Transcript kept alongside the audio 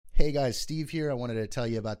Hey guys, Steve here. I wanted to tell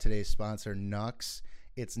you about today's sponsor, Nux.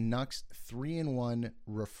 It's Nux 3-in-1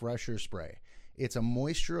 Refresher Spray. It's a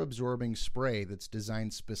moisture-absorbing spray that's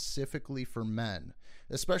designed specifically for men,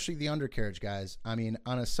 especially the undercarriage guys. I mean,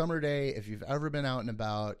 on a summer day, if you've ever been out and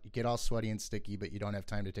about, you get all sweaty and sticky, but you don't have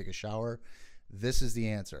time to take a shower, this is the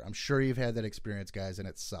answer. I'm sure you've had that experience, guys, and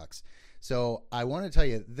it sucks. So I want to tell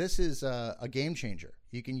you, this is a game changer.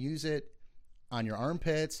 You can use it on your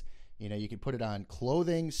armpits. You know, you can put it on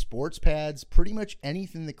clothing, sports pads, pretty much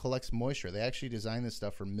anything that collects moisture. They actually design this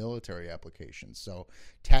stuff for military applications. So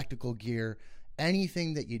tactical gear,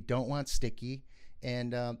 anything that you don't want sticky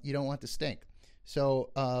and you don't want to stink.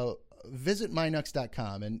 So visit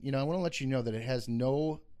mynux.com. And, you know, I want to let you know that it has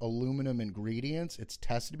no aluminum ingredients. It's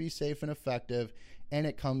tested to be safe and effective, and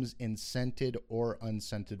it comes in scented or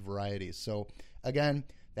unscented varieties. So, again,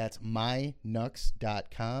 that's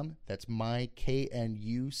mynux.com. That's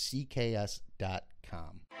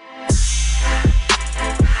myKnucks.com.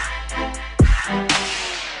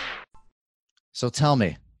 So tell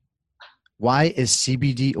me, why is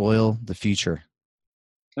CBD oil the future?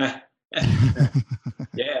 Yeah,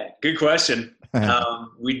 good question.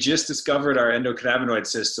 We just discovered our endocannabinoid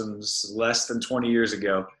systems less than 20 years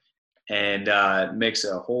ago, and it makes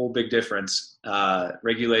a whole big difference.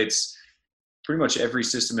 Regulates pretty much every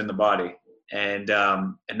system in the body. And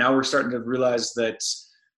now we're starting to realize that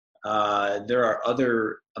there are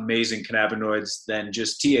other amazing cannabinoids than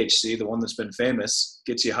just THC, the one that's been famous,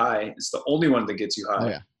 gets you high. It's the only one that gets you high. Oh,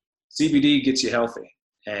 yeah. CBD gets you healthy,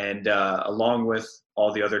 and along with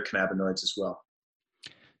all the other cannabinoids as well.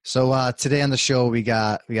 So today on the show, we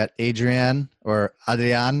got Adrian or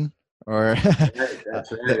Adrian or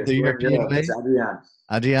That's right. the European way.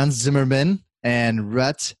 Adrian Zimmerman and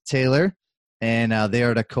Rhett Taylor. And they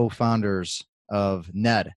are the co-founders of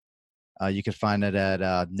Ned. You can find it at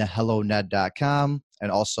helloned.com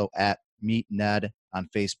and also at Meet Ned on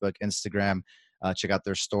Facebook, Instagram. Check out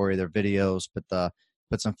their story, their videos, put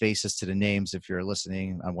some faces to the names if you're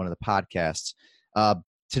listening on one of the podcasts.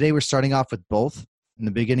 Today we're starting off with both in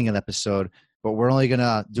the beginning of the episode, but we're only going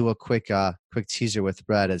to do a quick teaser with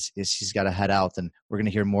Brett as he's got to head out, and we're going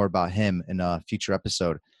to hear more about him in a future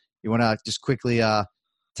episode. You want to just quickly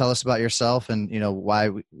tell us about yourself and, you know, why,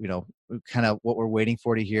 kind of what we're waiting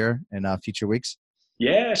for to hear in future weeks?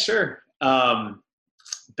 Yeah, sure.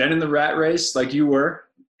 Been in the rat race like you were,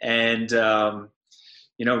 and,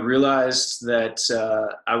 realized that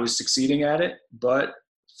I was succeeding at it, but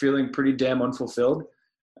feeling pretty damn unfulfilled.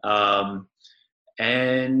 Had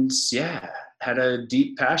a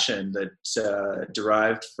deep passion that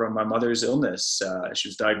derived from my mother's illness. She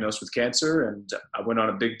was diagnosed with cancer, and I went on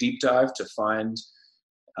a big deep dive to find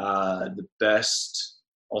the best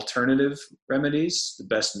alternative remedies, the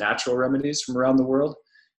best natural remedies from around the world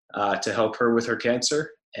to help her with her cancer,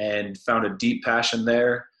 and found a deep passion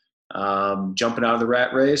there, jumping out of the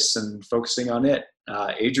rat race and focusing on it.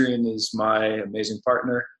 Adrian is my amazing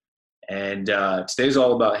partner, and today's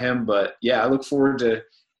all about him. But yeah, I look forward to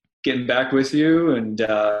getting back with you and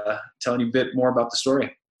telling you a bit more about the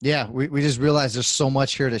story. Yeah, we just realized there's so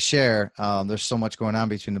much here to share. There's so much going on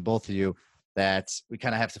between the both of you that we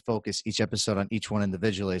kind of have to focus each episode on each one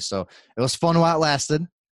individually. So it was fun while it lasted.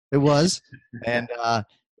 It was. And,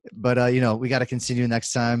 but we got to continue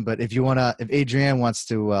next time. But if Adrienne wants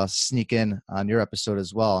to sneak in on your episode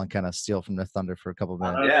as well and kind of steal from the thunder for a couple of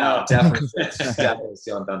minutes. Yeah, definitely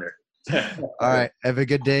stealing thunder. All right. Have a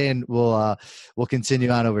good day, and we'll continue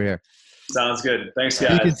on over here. Sounds good. Thanks,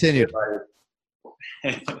 guys. You continue.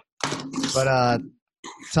 But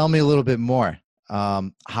tell me a little bit more.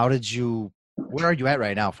 Where are you at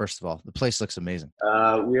right now? First of all, the place looks amazing.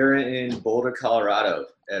 We're in Boulder, Colorado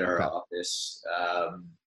at our office.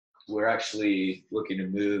 We're actually looking to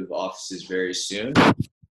move offices very soon.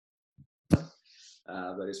 But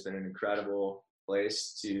it's been an incredible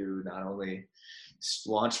place to not only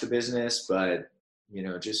launch the business, but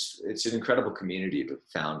it's an incredible community to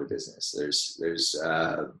found a business. There's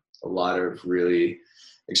a lot of really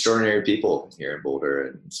extraordinary people here in Boulder,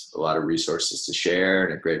 and a lot of resources to share,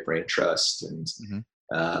 and a great brain trust. And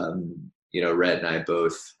Rhett and I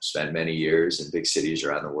both spent many years in big cities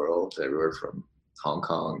around the world, everywhere from Hong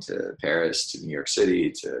Kong to Paris to New York City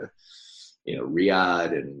to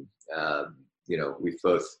Riyadh, and we've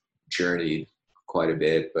both journeyed quite a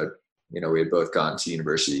bit, but we had both gone to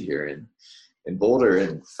university here in Boulder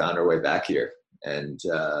and found our way back here. And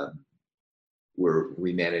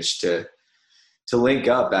we managed to link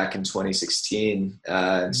up back in 2016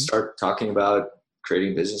 and start talking about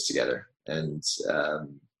creating business together. And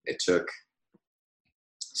it took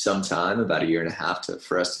some time, about 1.5 years,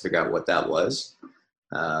 for us to figure out what that was.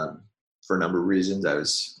 For a number of reasons, I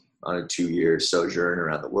was on a 2-year sojourn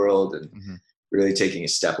around the world and really taking a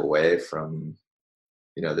step away from,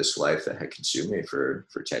 this life that had consumed me for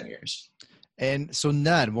 10 years. And so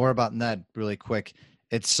Ned, more about Ned really quick.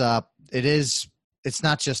 It's not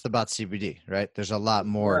just about CBD, right? There's a lot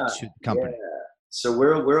more to the company. Yeah. So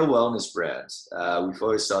we're a wellness brand. We've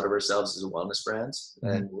always thought of ourselves as a wellness brand,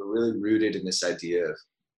 and we're really rooted in this idea of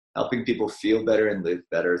helping people feel better and live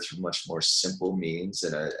better through much more simple means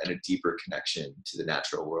and a deeper connection to the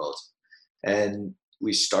natural world. And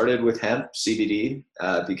we started with hemp CBD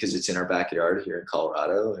because it's in our backyard here in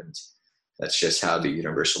Colorado, and that's just how the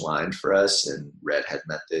universe aligned for us. And Red had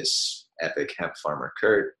met this epic hemp farmer,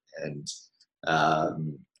 Kurt, and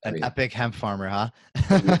epic hemp farmer, huh?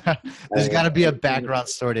 There's got to be a background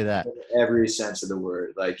story to that. Every sense of the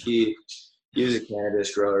word. Like he was a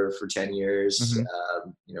cannabis grower for 10 years,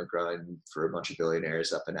 growing for a bunch of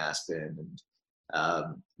billionaires up in Aspen,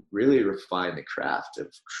 and really refined the craft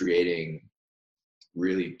of creating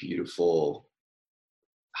really beautiful,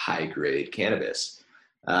 high-grade cannabis.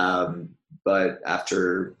 But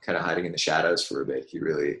after kind of hiding in the shadows for a bit, he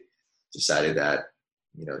really decided that,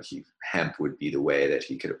 hemp would be the way that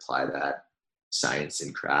he could apply that science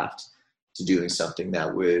and craft to doing something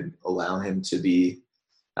that would allow him to be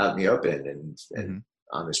out in the open and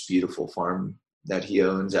on this beautiful farm that he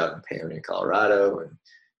owns out in Paonia, Colorado. And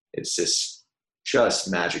it's this just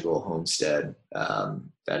magical homestead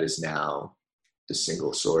that is now the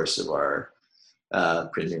single source of our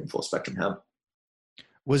premium full spectrum hemp.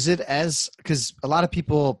 Was it because a lot of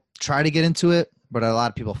people try to get into it, but a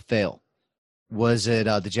lot of people fail. Was it,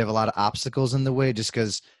 did you have a lot of obstacles in the way just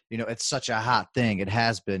because, it's such a hot thing? It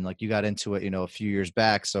has been, like, you got into it, a few years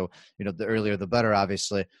back. So, the earlier, the better,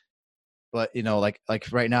 obviously. But, like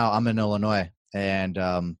right now I'm in Illinois and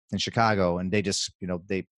in Chicago, and they just,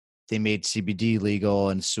 they made CBD legal,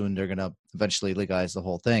 and soon they're going to eventually legalize the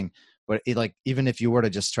whole thing. But even if you were to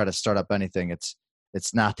just try to start up anything, it's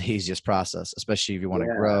not the easiest process, especially if you want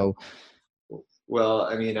to grow. Well,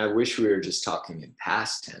 I mean, I wish we were just talking in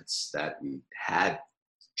past tense that we had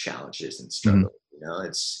challenges and struggle.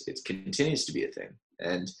 It continues to be a thing.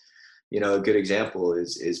 And, a good example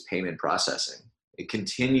is payment processing. It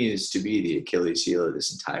continues to be the Achilles heel of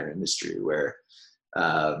this entire industry where,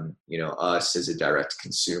 us as a direct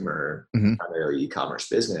consumer, primarily e-commerce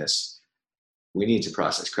business, we need to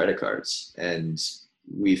process credit cards. And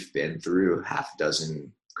we've been through half a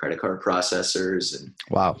dozen credit card processors, and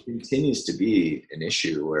it continues to be an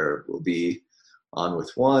issue where we'll be on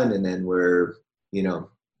with one and then we're,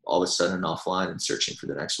 all of a sudden offline and searching for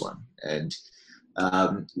the next one. And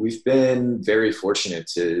we've been very fortunate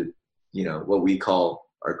to, what we call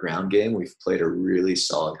our ground game. We've played a really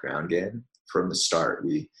solid ground game from the start.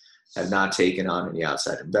 We have not taken on any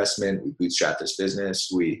outside investment. We bootstrapped this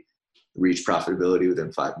business. We reached profitability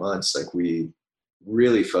within 5 months. Like, we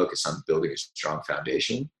really focus on building a strong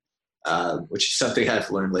foundation, which is something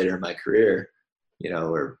I've learned later in my career,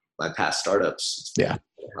 or my past startups.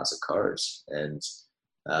 House of cards. And,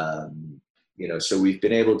 so we've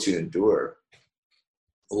been able to endure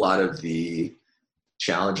a lot of the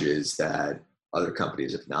challenges that other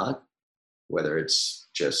companies have not, whether it's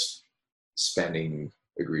just spending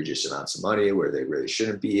egregious amounts of money where they really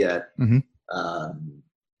shouldn't be at,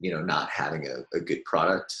 not having a good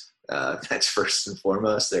product. That's first and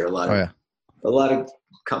foremost. There are a lot of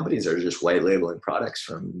companies are just white labeling products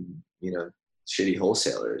from, shitty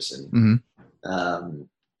wholesalers, and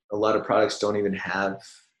a lot of products don't even have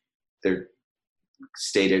their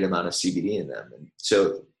stated amount of CBD in them. And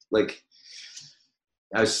so, like,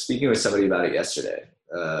 I was speaking with somebody about it yesterday.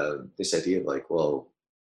 This idea of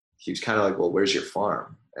he was kind of like, well, where's your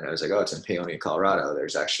farm? And I was like, oh, it's in Paonia, Colorado.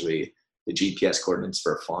 There's actually the GPS coordinates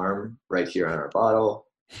for a farm right here on our bottle.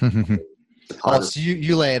 So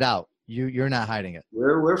you lay it out. You're not hiding it.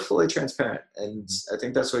 We're fully transparent, and I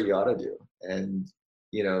think that's what you ought to do. And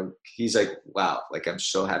he's like, wow, like, I'm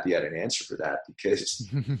so happy I had an answer for that, because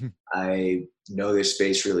I know this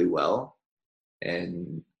space really well,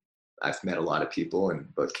 and I've met a lot of people in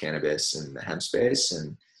both cannabis and the hemp space,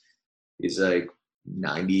 and he's like,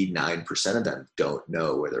 99% of them don't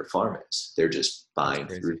know where their farm is. They're just buying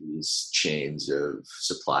through these chains of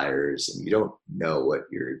suppliers, and you don't know what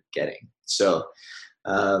you're getting. So,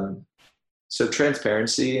 so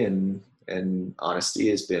transparency and honesty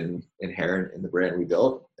has been inherent in the brand we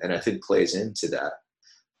built, and I think plays into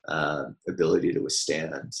that ability to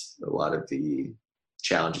withstand a lot of the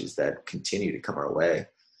challenges that continue to come our way,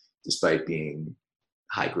 despite being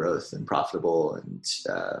high growth and profitable and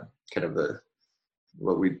kind of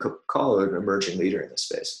what we'd call an emerging leader in this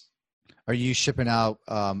space. Are you shipping out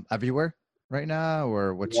everywhere? right now,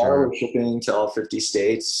 or what's we're shipping to all 50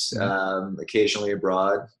 states, occasionally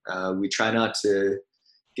abroad. We try not to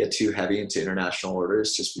get too heavy into international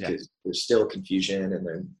orders just because there's still confusion, and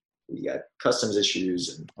then we got customs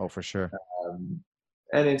issues. And, for sure.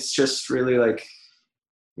 And it's just really like,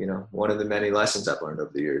 one of the many lessons I've learned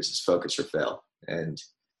over the years is focus or fail. And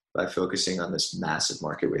by focusing on this massive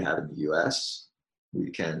market we have in the US, we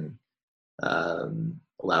can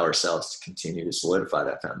allow ourselves to continue to solidify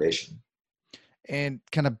that foundation. And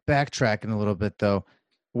kind of backtracking a little bit though,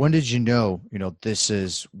 when did you know, this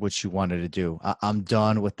is what you wanted to do? I'm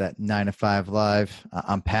done with that 9-to-5 life.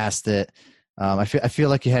 I'm past it. I feel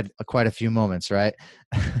like you had quite a few moments, right?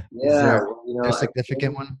 Yeah. A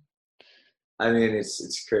significant one? I mean,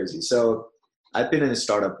 it's crazy. So I've been in the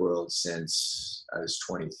startup world since I was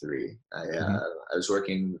 23. I was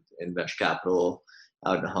working in venture capital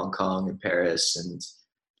out in Hong Kong and Paris, and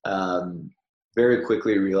very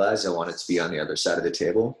quickly realized I wanted to be on the other side of the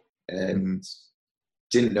table, and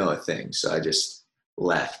didn't know a thing. So I just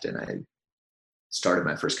left and I started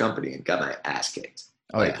my first company and got my ass kicked.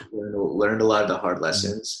 Learned a lot of the hard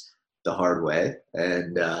lessons the hard way.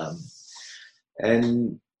 And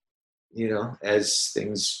as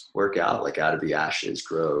things work out, like out of the ashes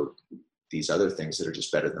grow these other things that are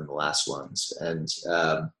just better than the last ones. And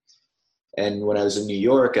when I was in New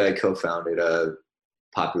York, I co-founded a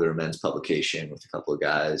popular men's publication with a couple of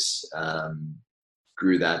guys,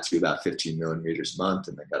 grew that to about 15 million readers a month,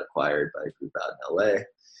 and then got acquired by a group out in LA.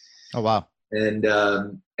 Oh, wow.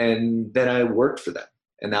 And then I worked for them.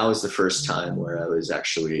 And that was the first time where I was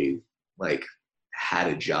actually like had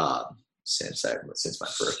a job since my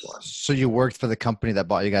first one. So you worked for the company that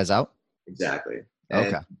bought you guys out? Exactly.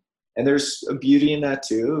 Okay. And there's a beauty in that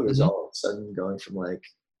too. It was all of a sudden going from like,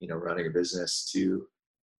 running a business to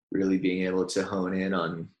really being able to hone in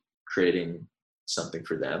on creating something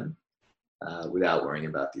for them without worrying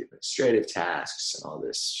about the administrative tasks and all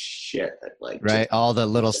this shit that all the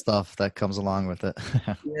little stuff that comes along with it.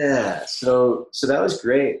 Yeah. So that was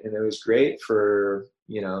great. And it was great for,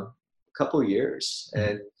 a couple of years,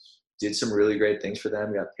 and did some really great things for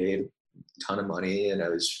them. Got paid a ton of money, and I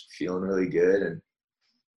was feeling really good, and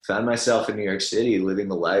found myself in New York City living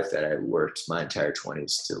the life that I worked my entire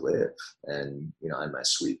 20s to live. And, I had my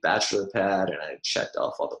sweet bachelor pad, and I checked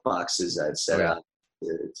off all the boxes I'd set out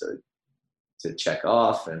to check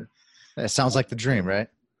off. And it sounds like the dream, right?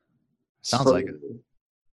 Sounds like it.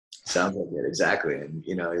 Sounds like it, exactly. And,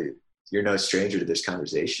 you're no stranger to this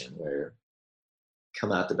conversation where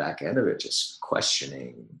come out the back end of it just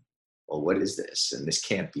questioning, well, what is this? And this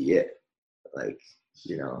can't be it.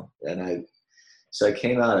 So I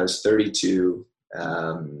came out, I was 32.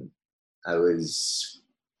 I was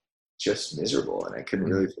just miserable, and I couldn't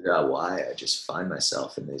really figure out why. I just find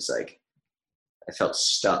myself in these, I felt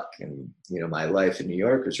stuck. And, my life in New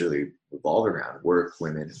York was really revolving around work,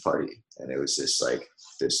 women, and party. And it was this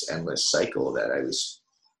endless cycle that I was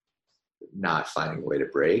not finding a way to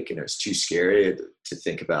break. And it was too scary to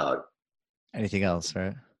think about anything else,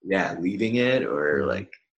 right? Yeah. Leaving it, or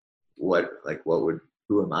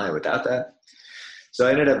who am I without that? So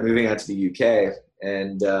I ended up moving out to the UK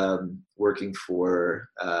and working for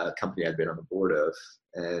a company I'd been on the board of,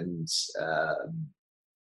 and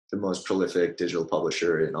the most prolific digital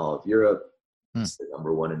publisher in all of Europe. It's the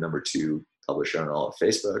number 1 and number 2 publisher on all of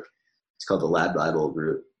Facebook. It's called the Lad Bible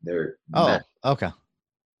Group. They're okay.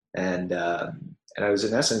 And I was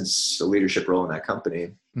in essence a leadership role in that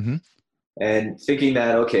company, and thinking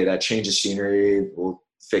that that change of scenery will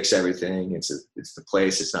fix everything. It's the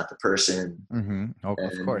place. It's not the person. Of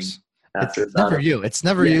course. It's never you. It's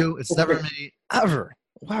never you. It's never me. Ever.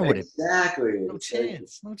 Why would it? Exactly. No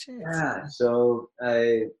chance. No chance. Yeah. So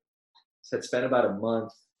I had spent about a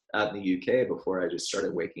month out in the UK before I just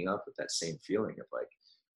started waking up with that same feeling of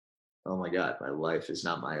oh my God, my life is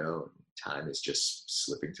not my own. Time is just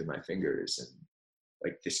slipping through my fingers,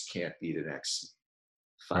 and this can't be the next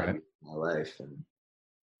 5 years of my life.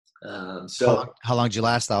 And so how long did you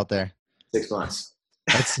last out there? 6 months.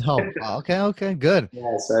 That's okay, good.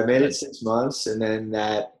 Yeah, so I made it 6 months, and then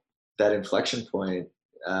that inflection point,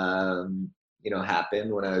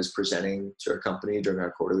 happened when I was presenting to our company during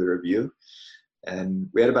our quarterly review, and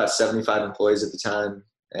we had about 75 employees at the time,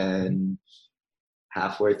 and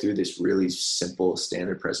halfway through this really simple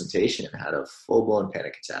standard presentation, I had a full-blown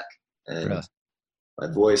panic attack, and my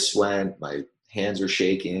voice went, my hands were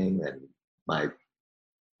shaking, and my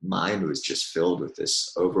mind was just filled with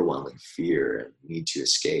this overwhelming fear and need to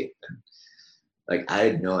escape. And I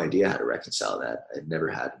had no idea how to reconcile that. I'd never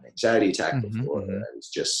had an anxiety attack before. I was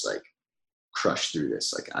just crushed through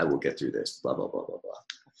this. I will get through this, blah, blah, blah, blah, blah.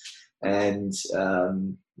 And,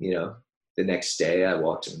 the next day I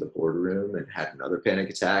walked into the boardroom and had another panic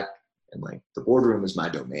attack. And like the boardroom is my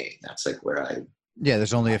domain. That's like where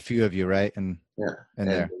there's only a few of you, right? And there.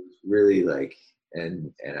 It was really like,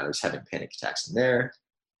 and I was having panic attacks in there.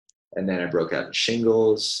 And then I broke out in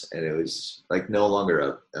shingles, and it was like no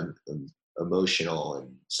longer a emotional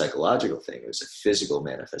and psychological thing. It was a physical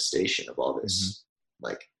manifestation of all this,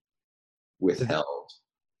 like withheld.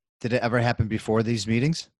 Did it ever happen before these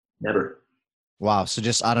meetings? Never. Wow. So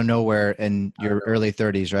just out of nowhere in your early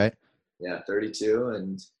 30s, right? Yeah, 32.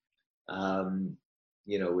 And,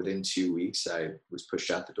 you know, within 2 weeks, I was pushed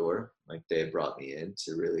out the door. Like they had brought me in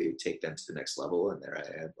to really take them to the next level. And there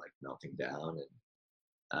I am, like melting down.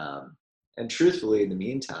 And truthfully, in the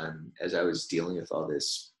meantime, as I was dealing with all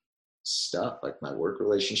this stuff, like my work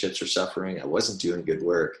relationships were suffering. I wasn't doing good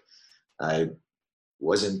work. I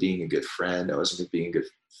wasn't being a good friend. I wasn't being a good,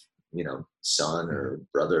 you know, son or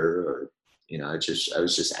brother, or, you know, I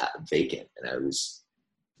was just vacant, and I was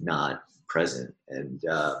not present. And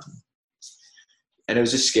it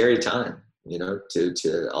was a scary time, you know,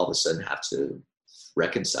 to all of a sudden have to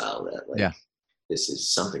reconcile that, like,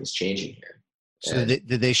 something's changing here. So did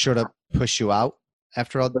they sort of push you out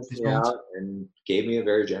after all these moments? Out and gave me a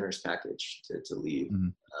very generous package to leave.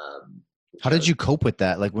 How did you cope with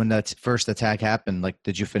that? Like when that first attack happened, like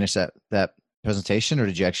did you finish that presentation, or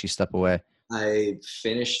did you actually step away? I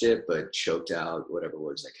finished it, but choked out whatever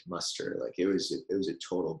words I could muster. Like it was a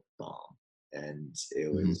total bomb, and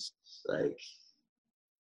it was like,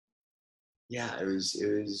 yeah, it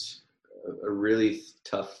was a really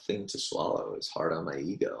tough thing to swallow. It was hard on my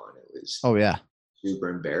ego, and it was super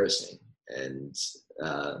embarrassing. And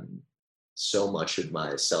so much of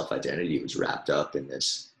my self-identity was wrapped up in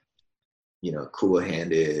this, you know,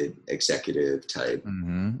 cool-handed executive type.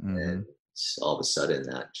 And all of a sudden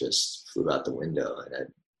that just flew out the window,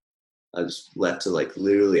 and I was left to like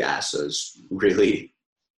literally ask those really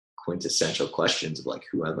quintessential questions of like,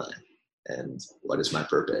 who am I and what is my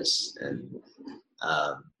purpose? And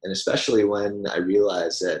especially when I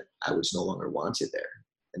realized that I was no longer wanted there.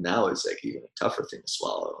 And that was like even a tougher thing to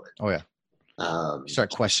swallow. You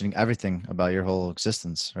start questioning everything about your whole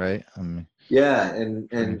existence, right? And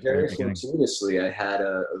very fortuitously, I had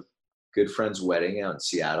a good friend's wedding out in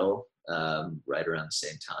Seattle right around the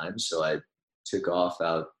same time. So I took off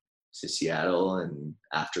out to Seattle, and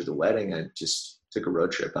after the wedding, I just took a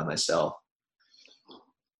road trip by myself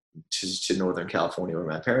to Northern California, where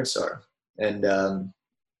my parents are. And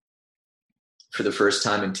for the first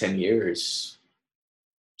time in 10 years,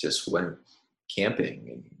 just went camping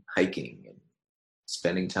and hiking and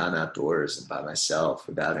spending time outdoors and by myself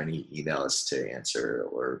without any emails to answer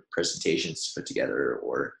or presentations to put together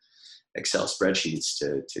or Excel spreadsheets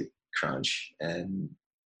to crunch. And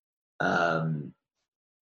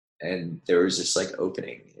there was this like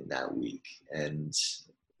opening in that week. And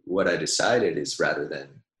what I decided is, rather than,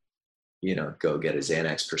 you know, go get a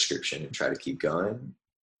Xanax prescription and try to keep going,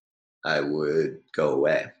 I would go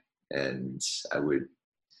away, and I would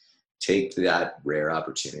take that rare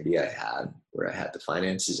opportunity I had, where I had the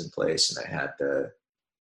finances in place and I had the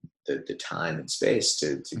time and space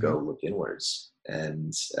to go look inwards.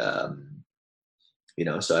 And, you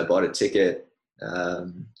know, so I bought a ticket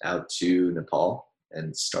out to Nepal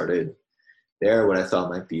and started there what I thought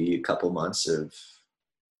might be a couple months of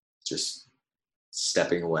just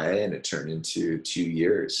stepping away, and it turned into 2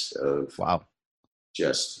 years of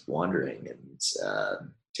just wandering and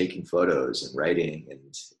taking photos and writing, and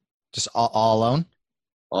just all alone.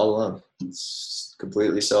 All alone, it's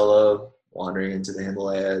completely solo, wandering into the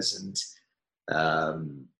Himalayas, and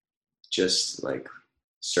just like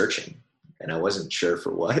searching. And I wasn't sure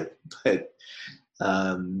for what, but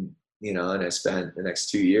you know, and I spent the next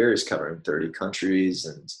 2 years covering 30 countries,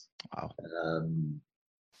 and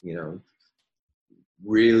you know,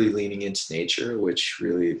 really leaning into nature, which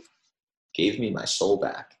really gave me my soul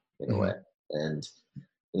back in a way, and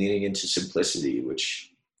leaning into simplicity,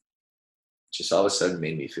 which just all of a sudden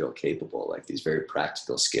made me feel capable, like these very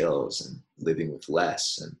practical skills and living with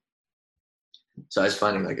less. And so I was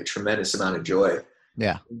finding like a tremendous amount of joy.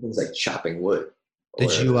 Yeah. Things like chopping wood.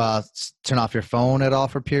 Did you turn off your phone at all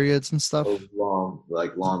for periods and stuff?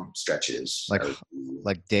 Long stretches.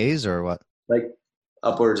 Like days or what? Like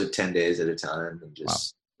upwards of 10 days at a time, and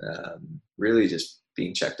just really just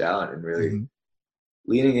being checked out, and really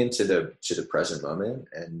leaning into the present moment,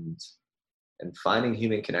 and finding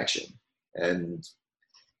human connection. And,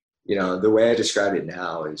 you know, the way I describe it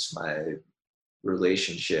now is my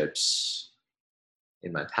relationships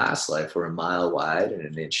in my past life were a mile wide and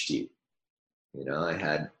an inch deep. You know, I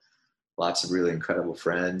had lots of really incredible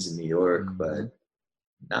friends in New York, but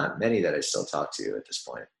not many that I still talk to at this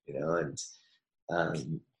point, you know, and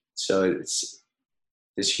so it's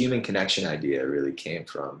this human connection idea really came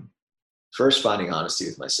from first finding honesty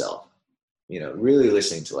with myself, you know, really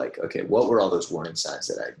listening to like, okay, what were all those warning signs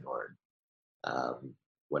that I ignored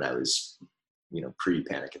when I was, you know,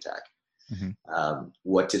 pre-panic attack?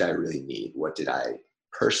 What did I really need? What did I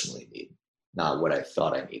personally need? Not what I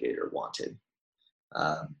thought I needed or wanted.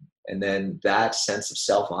 And then that sense of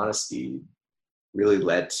self-honesty really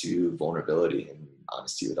led to vulnerability and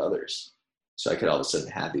honesty with others. So I could all of a sudden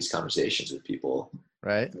have these conversations with people.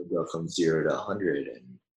 Right. We'd go from 0 to 100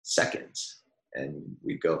 in seconds. And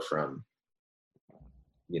we'd go from,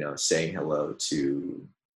 you know, saying hello to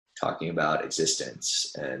talking about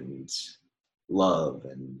existence and love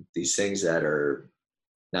and these things that are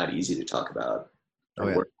not easy to talk about or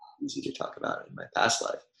were not easy to talk about in my past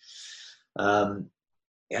life.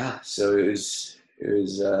 So it was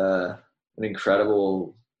an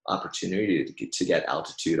incredible opportunity to get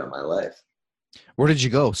altitude on my life. Where did you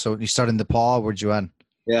go? So you started in Nepal. Where'd you end?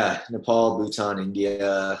 Yeah, Nepal, Bhutan,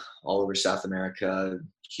 India, all over South America,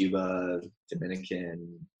 Cuba,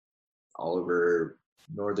 Dominican, all over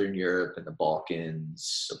Northern Europe and the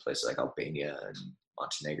Balkans, so places like Albania and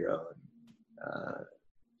Montenegro,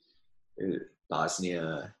 and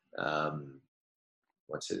Bosnia,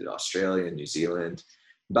 Australia, New Zealand.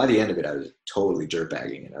 By the end of it, I was totally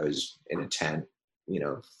dirtbagging, and I was in a tent, you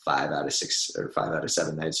know, 5 out of 6 or 5 out of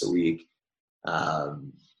 7 nights a week.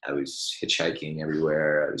 I was hitchhiking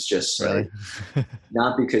everywhere. I was just really? Like,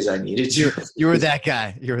 not because I needed to. You were that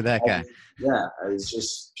guy. You were that guy. Yeah, I was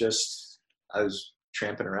just I was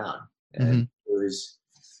tramping around, and it was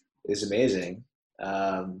amazing.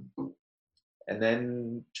 And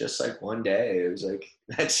then just like one day, it was like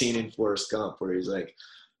that scene in Forrest Gump where he's like,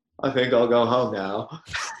 I think I'll go home now.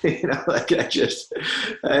 You know, like I just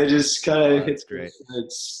kind of hit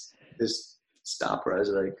this stop where I was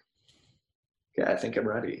like, okay, I think I'm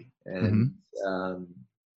ready. And and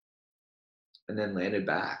then landed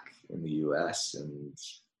back in the US and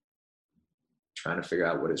trying to figure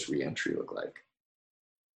out what his reentry looked like.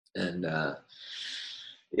 And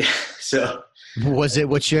so was it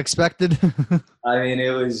what you expected? I mean,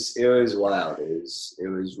 it was wild. It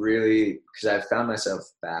was really, because I found myself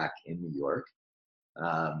back in New York.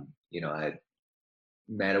 You know, I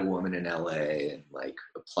met a woman in LA and like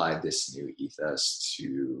applied this new ethos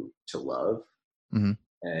to love,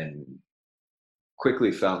 and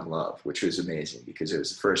quickly fell in love, which was amazing because it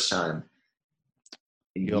was the first time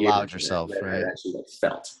you allowed yourself, that right? I actually like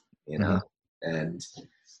felt, you know, and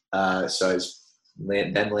so I was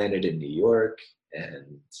then landed in New York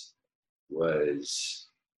and was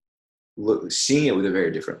seeing it with a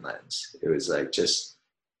very different lens. It was like just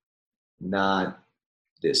not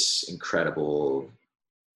this incredible,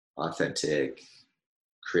 authentic,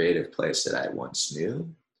 creative place that I once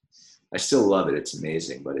knew. I still love it. It's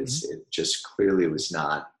amazing, but it just clearly was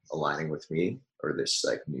not aligning with me or this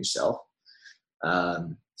like new self.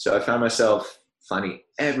 So I found myself finding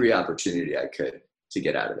every opportunity I could to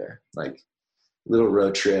get out of there, like little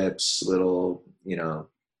road trips, little, you know,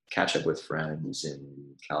 catch up with friends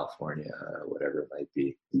in California, whatever it might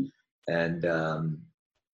be. And then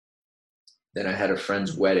I had a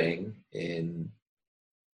friend's wedding in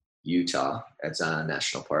Utah at Zion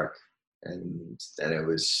National Park. And then it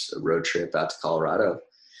was a road trip out to Colorado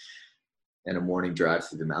and a morning drive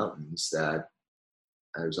through the mountains that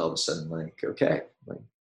I was all of a sudden like, okay, like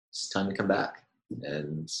it's time to come back,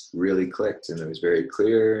 and really clicked. And it was very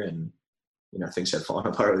clear, and, you know, things had fallen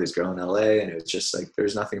apart with this girl in LA, and it was just like,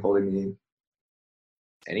 there's nothing holding me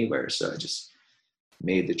anywhere. So I just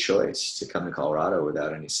made the choice to come to Colorado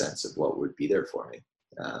without any sense of what would be there for me.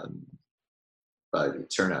 But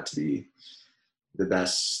it turned out to be the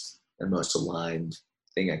best and most aligned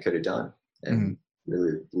thing I could have done, and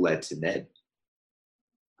really led to Ned.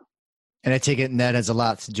 And I take it Ned has a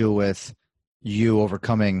lot to do with you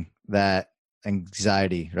overcoming that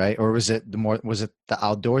anxiety, right? Or was it the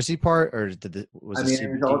outdoorsy part, or it was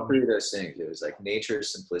all three of those things. It was like nature,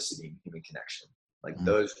 simplicity, and human connection. Like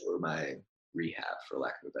those were my rehab, for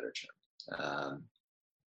lack of a better term.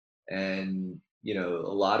 And, you know,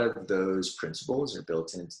 a lot of those principles are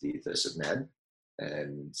built into the ethos of Ned.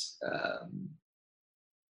 And,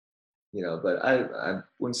 you know, but I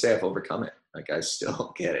wouldn't say I've overcome it. Like I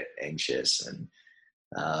still get anxious, and,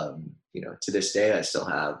 you know, to this day, I still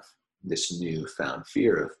have this newfound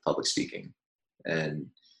fear of public speaking,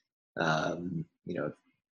 and, you know,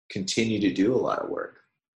 continue to do a lot of work.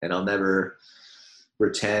 And I'll never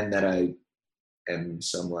pretend that I am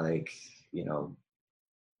some, like, you know,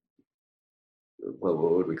 what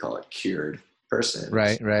would we call it? Cured person.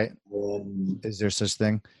 Right. And, Is there such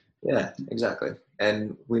thing? yeah, exactly.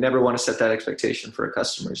 And we never want to set that expectation for our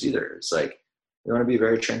customers either. It's like, we want to be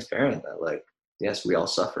very transparent that, like, yes, we all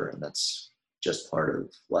suffer, and that's just part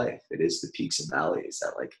of life. It is the peaks and valleys,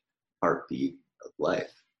 that like heartbeat of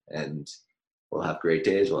life. And we'll have great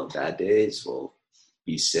days, we'll have bad days, we'll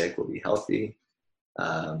be sick, we'll be healthy.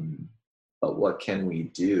 But what can we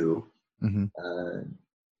do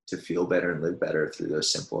to feel better and live better through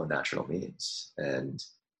those simple and natural means, and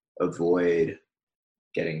avoid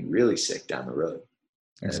getting really sick down the road?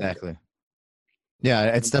 Exactly. Yeah,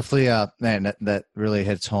 it's definitely man, that really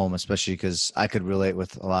hits home, especially because I could relate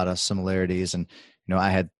with a lot of similarities. And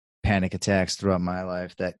I had panic attacks throughout my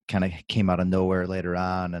life that kind of came out of nowhere later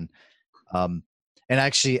on. And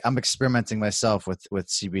actually I'm experimenting myself with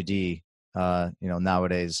CBD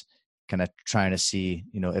nowadays, kind of trying to see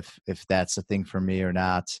if that's a thing for me or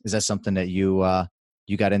not. Is that something that you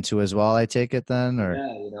got into as well, I take it then? Or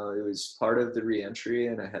yeah, it was part of the re-entry,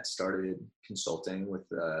 and I had started consulting with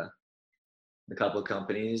a couple of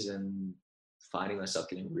companies and finding myself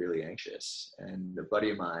getting really anxious. And a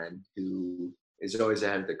buddy of mine who is always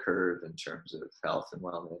ahead of the curve in terms of health and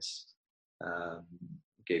wellness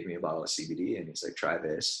gave me a bottle of CBD, and he's like, try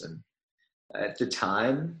this. And at the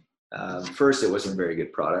time, first, it wasn't a very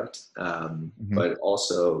good product, but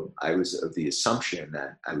also I was of the assumption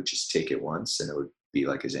that I would just take it once and it would be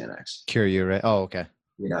like a Xanax. Cure you, right? Oh, okay.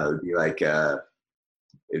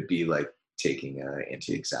 It'd be like taking an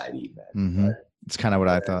anti-anxiety med. Mm-hmm. It's kind of what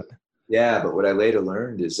I thought. Yeah, but what I later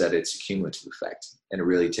learned is that it's a cumulative effect, and it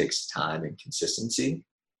really takes time and consistency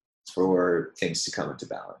for things to come into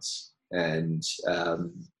balance. And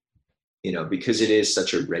because it is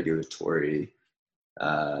such a regulatory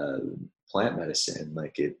plant medicine,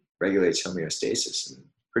 like it regulates homeostasis in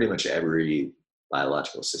pretty much every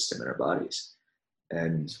biological system in our bodies.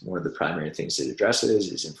 And one of the primary things it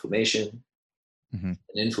addresses is inflammation. And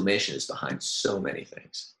inflammation is behind so many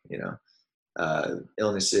things,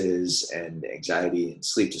 illnesses and anxiety and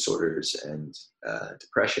sleep disorders and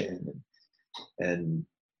depression. And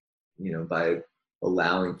by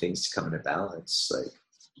allowing things to come into balance, like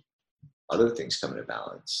other things come into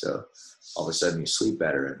balance. So all of a sudden you sleep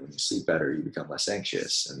better, and when you sleep better, you become less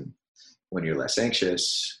anxious. And when you're less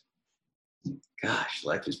anxious, gosh,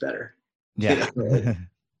 life is better. Yeah.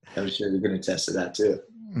 I'm sure you're going to attest to that too.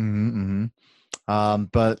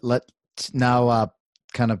 But now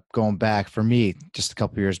kind of going back for me, just a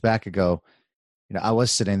couple of years back ago, I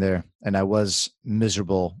was sitting there and I was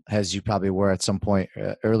miserable, as you probably were at some point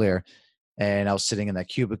earlier. And I was sitting in that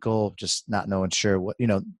cubicle, just not knowing sure what,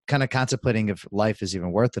 kind of contemplating if life is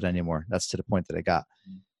even worth it anymore. That's to the point that I got.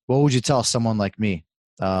 What would you tell someone like me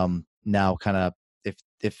now, kind of,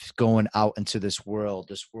 if going out into this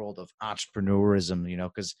world of entrepreneurism,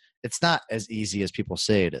 because it's not as easy as people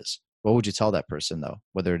say it is. What would you tell that person though,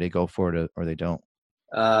 whether they go for it or they don't?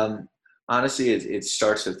 Honestly, it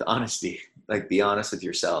starts with honesty. Like, be honest with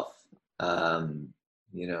yourself.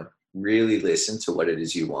 Really listen to what it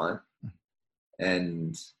is you want,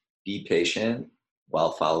 and be patient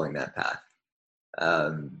while following that path.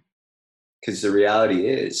 Because the reality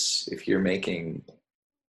is, if you're making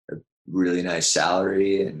a really nice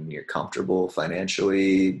salary and you're comfortable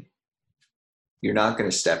financially, you're not going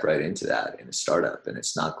to step right into that in a startup, and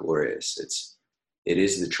it's not glorious. It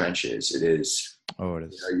is the trenches. It is. Oh, it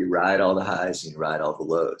is. You ride all the highs and you ride all the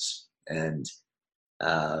lows, and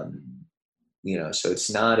so it's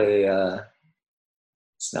not a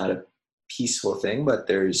peaceful thing, but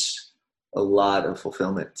there's a lot of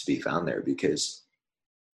fulfillment to be found there, because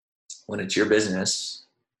when it's your business,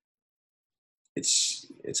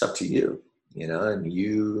 it's up to you, and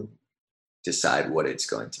you decide what it's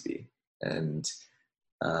going to be. And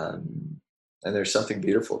there's something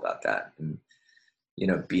beautiful about that. And,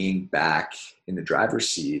 being back in the driver's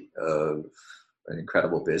seat of an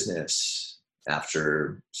incredible business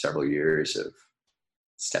after several years of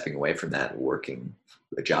stepping away from that and working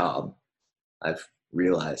a job, I've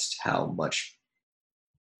realized how much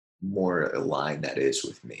more aligned that is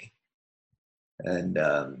with me. And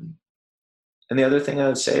the other thing I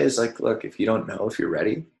would say is, like, look, if you don't know if you're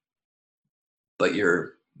ready, but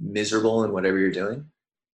you're miserable in whatever you're doing,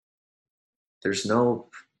 there's no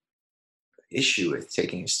issue with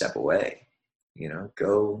taking a step away.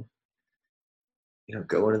 Go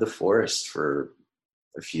into the forest for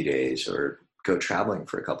a few days, or go traveling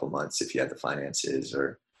for a couple months if you have the finances,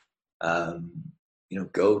 or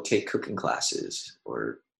go take cooking classes,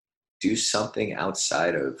 or do something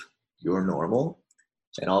outside of your normal.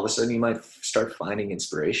 And all of a sudden you might start finding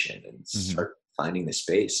inspiration and start finding the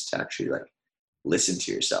space to actually, like, listen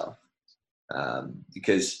to yourself.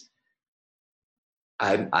 Because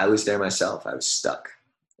I was there myself. I was stuck,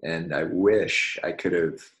 and I wish I could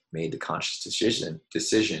have made the conscious decision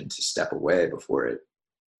to step away before it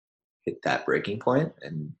hit that breaking point.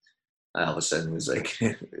 And I all of a sudden was like,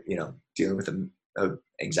 dealing with a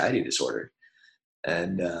anxiety disorder.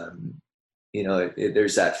 And,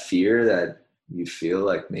 there's that fear that you feel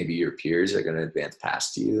like maybe your peers are going to advance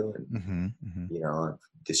past you. And,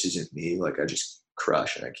 this isn't me. Like, I just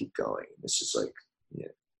crush and I keep going. It's just like,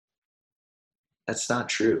 that's not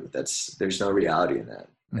true. There's no reality in that.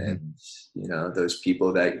 And, those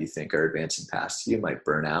people that you think are advancing past you might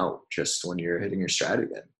burn out just when you're hitting your stride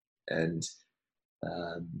again. And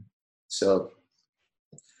so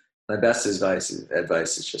my best advice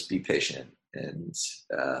is just be patient and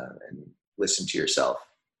listen to yourself,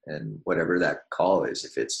 and whatever that call is.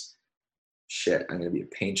 If it's shit, I'm going to be a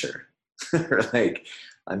painter, or like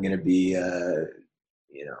I'm going to be a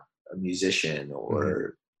musician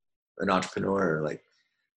or an entrepreneur, like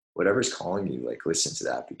whatever's calling you, like listen to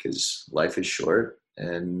that, because life is short,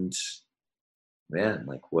 and man,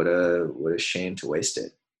 like what a shame to waste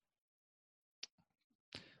it.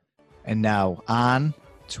 And now on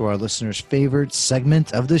to our listeners' favorite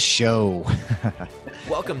segment of the show.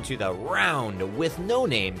 Welcome to the round with no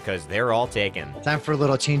name, because they're all taken. Time for a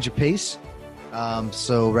little change of pace.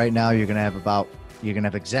 So right now you're gonna have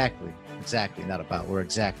exactly, not about, we're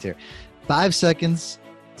exact here, 5 seconds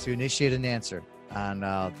to initiate an answer on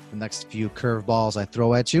the next few curveballs I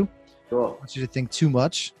throw at you. Cool. I don't want you to think too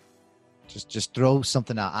much. Just throw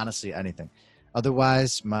something out, honestly, anything.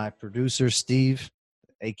 Otherwise, my producer, Steve,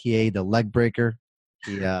 aka the leg breaker,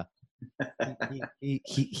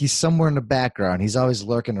 he's somewhere in the background. He's always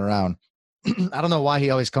lurking around. I don't know why he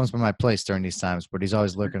always comes by my place during these times, but he's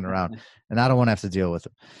always lurking around, and I don't want to have to deal with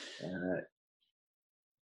him.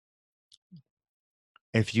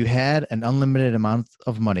 If you had an unlimited amount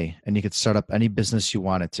of money and you could start up any business you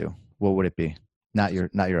wanted to, what would it be? Not your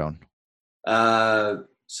own.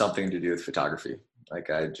 Something to do with photography. Like,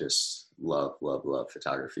 I just love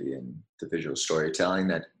photography and the visual storytelling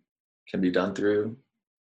that can be done through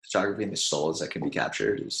photography, and the souls that can be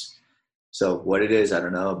captured. So what it is, I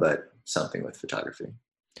don't know, but something with photography.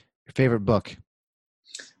 Your favorite book?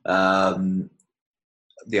 The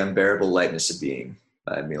Unbearable Lightness of Being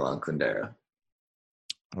by Milan Kundera.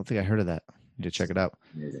 I don't think I heard of that. Need to check it out.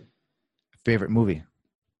 Amazing. Favorite movie?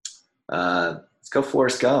 Let's go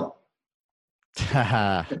Forrest Gump.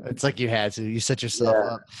 It's like you had to. You set yourself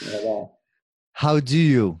up. Yeah. How do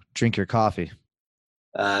you drink your coffee?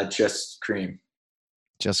 Just cream.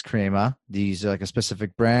 Just cream, huh? Do you use like a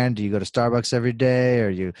specific brand? Do you go to Starbucks every day, or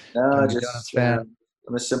you? No, just I'm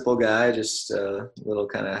a simple guy. Just a little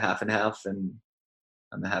kind of half and half, and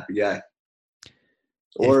I'm a happy guy.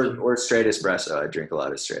 Or straight espresso. I drink a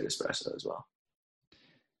lot of straight espresso as well.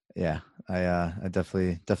 Yeah, I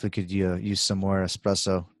definitely could use some more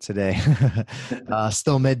espresso today.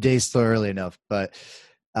 Still midday, still early enough. But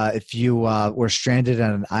if you were stranded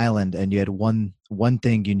on an island and you had one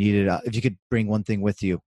thing you needed, if you could bring one thing with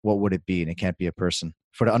you, what would it be? And it can't be a person,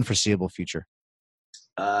 for the unforeseeable future.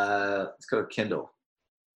 Let's go Kindle.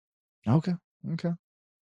 Okay.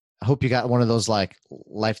 I hope you got one of those like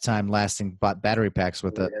lifetime lasting battery packs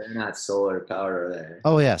with it. They're not solar power, are they?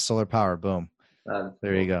 Oh yeah, solar power. Boom.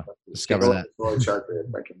 There you go. Discover that. Solar charger,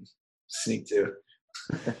 if I can sneak to.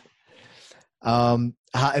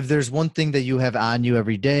 If there's one thing that you have on you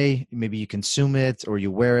every day, maybe you consume it or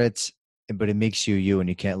you wear it, but it makes you you and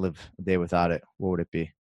you can't live a day without it, what would it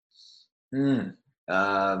be?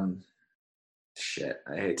 Shit,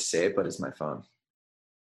 I hate to say it, but it's my phone.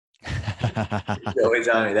 It's always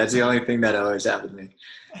on me. That's the only thing that always happens to me.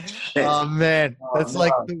 Oh man, that's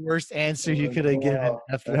like the worst answer you could have given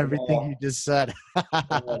after everything you just said.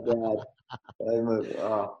 Oh,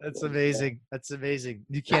 God. That's amazing.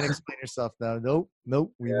 You can't explain yourself now.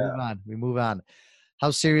 Nope. We move on.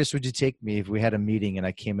 How serious would you take me if we had a meeting and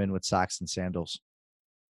I came in with socks and sandals?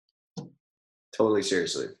 Totally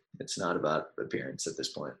seriously. It's not about appearance at this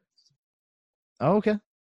point. Oh, okay.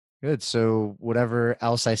 Good. So whatever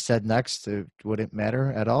else I said next, it wouldn't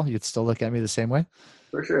matter at all? You'd still look at me the same way?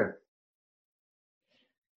 For sure.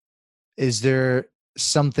 Is there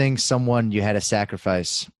someone you had to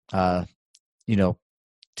sacrifice, to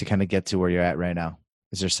kind of get to where you're at right now?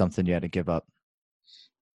 Is there something you had to give up?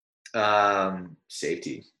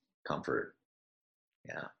 Safety, comfort.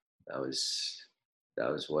 Yeah, that was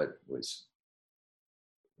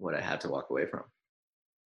what I had to walk away from.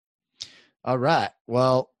 All right.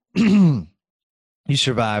 Well, you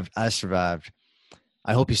survived. I survived.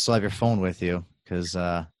 I hope you still have your phone with you, because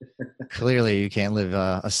clearly you can't live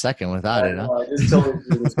a second without it. Huh? I just totally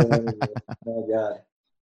my God.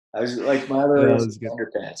 I was like, my other is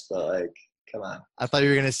underpants, but like, come on. I thought you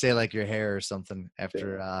were gonna say like your hair or something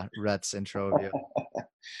after Rhett's intro of you.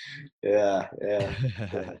 Yeah.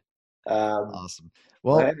 Awesome.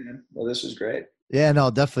 Well, this was great. Yeah,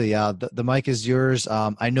 no, definitely. The mic is yours.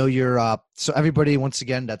 I know you're so everybody, once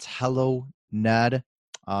again, that's Hello Ned.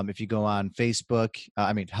 If you go on Facebook,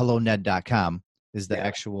 helloned.com is the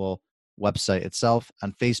actual website itself.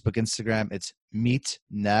 On Facebook, Instagram, it's Meet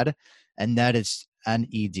Ned, and Ned is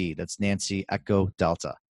NED. That's Nancy Echo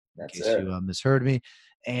Delta. That's in case you misheard me.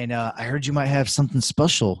 And I heard you might have something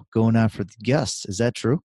special going on for the guests. Is that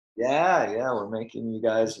true? Yeah. We're making you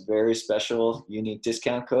guys a very special, unique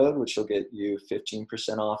discount code, which will get you 15%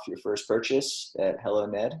 off your first purchase at Hello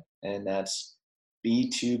Ned, and that's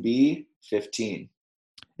B2B15.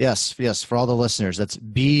 Yes. For all the listeners, that's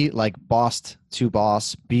B like boss to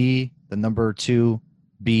boss, B the number 2,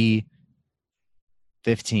 B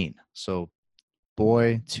 15. So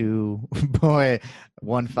boy to boy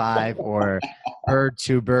 15 or bird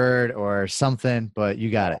to bird or something, but you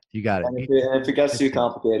got it. And if it gets too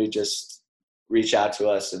complicated, just reach out to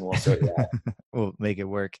us and we'll sort it out. We'll make it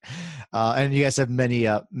work. And you guys have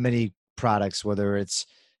many products, whether it's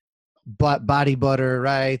body butter,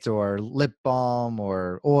 right, or lip balm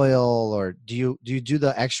or oil, or do you do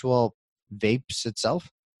the actual vapes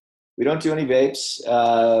itself? We don't do any vapes.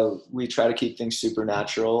 We try to keep things super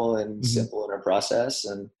natural and simple in our process.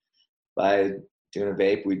 And by doing a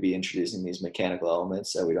vape, we'd be introducing these mechanical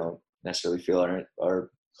elements that we don't necessarily feel are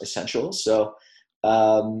essential. So,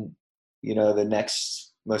 the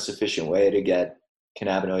next most efficient way to get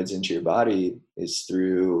cannabinoids into your body is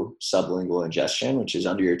through sublingual ingestion, which is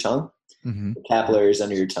under your tongue. The capillaries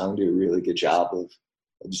under your tongue do a really good job of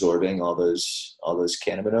absorbing all those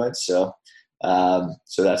cannabinoids. So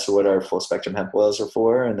that's what our full spectrum hemp oils are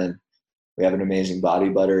for. And then we have an amazing body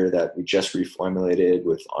butter that we just reformulated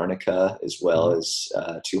with arnica, as well as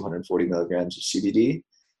 240 milligrams of CBD.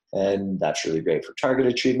 And that's really great for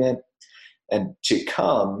targeted treatment. And to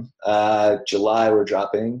come, July, we're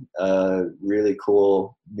dropping a really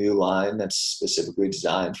cool new line that's specifically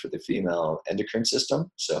designed for the female endocrine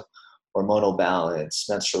system. So hormonal balance,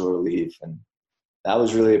 menstrual relief. And that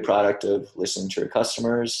was really a product of listening to our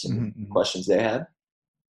customers and questions they had.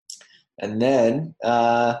 And then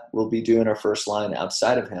we'll be doing our first line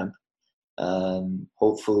outside of hemp,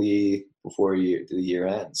 hopefully before the year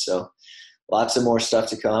ends. So lots of more stuff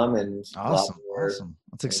to come, and awesome.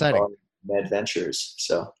 That's exciting. Adventures.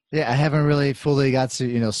 So yeah, I haven't really fully got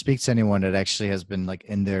to speak to anyone that actually has been like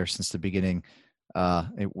in there since the beginning,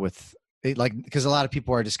 because a lot of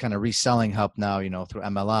people are just kind of reselling help now, through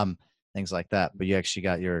MLM, things like that. But you actually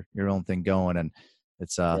got your own thing going, and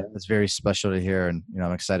it's very special to hear, and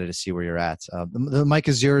I'm excited to see where you're at. The mic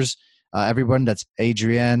is yours, everyone. That's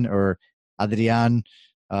Adrian or Adrian,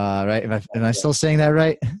 right? Am I still saying that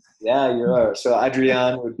right? Yeah, you are. So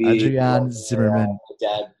Adrian would be Adrian Zimmerman.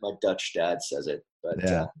 My Dutch dad says it, but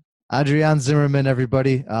yeah. Adrian Zimmerman,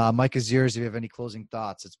 everybody. Mic is yours. If you have any closing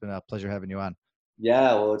thoughts, it's been a pleasure having you on.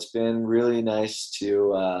 Yeah, well, it's been really nice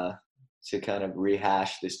to kind of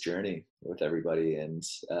rehash this journey with everybody, and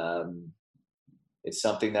it's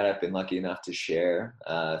something that I've been lucky enough to share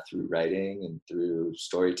through writing and through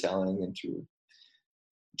storytelling and through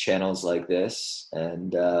channels like this.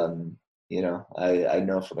 And I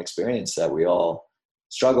know from experience that we all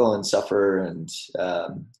struggle and suffer, and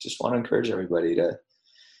just want to encourage everybody to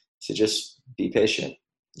just be patient,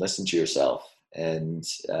 listen to yourself, and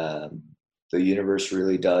the universe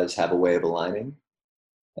really does have a way of aligning,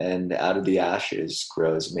 and out of the ashes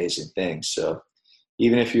grows amazing things. So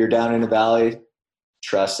even if you're down in the valley,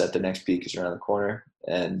 trust that the next peak is around the corner,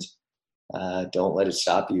 and don't let it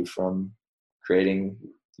stop you from creating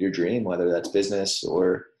your dream, whether that's business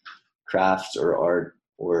or craft or art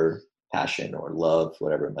or passion or love,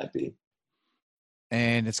 whatever it might be.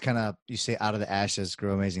 And it's kind of, you say out of the ashes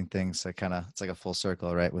grow amazing things. So it's like a full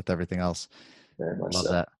circle, right? With everything else. Very much Love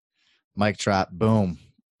so. that. Mic drop. Boom.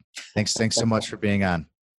 Thanks so much for being on.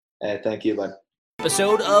 Hey, thank you, bud.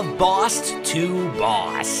 Episode of Boss to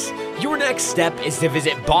Boss. Your next step is to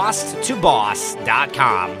visit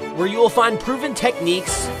bosstoboss.com, where you will find proven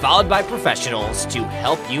techniques followed by professionals to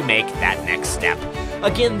help you make that next step.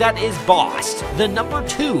 Again, that is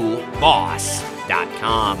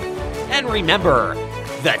boss2boss.com. And remember,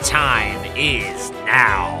 the time is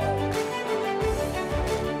now.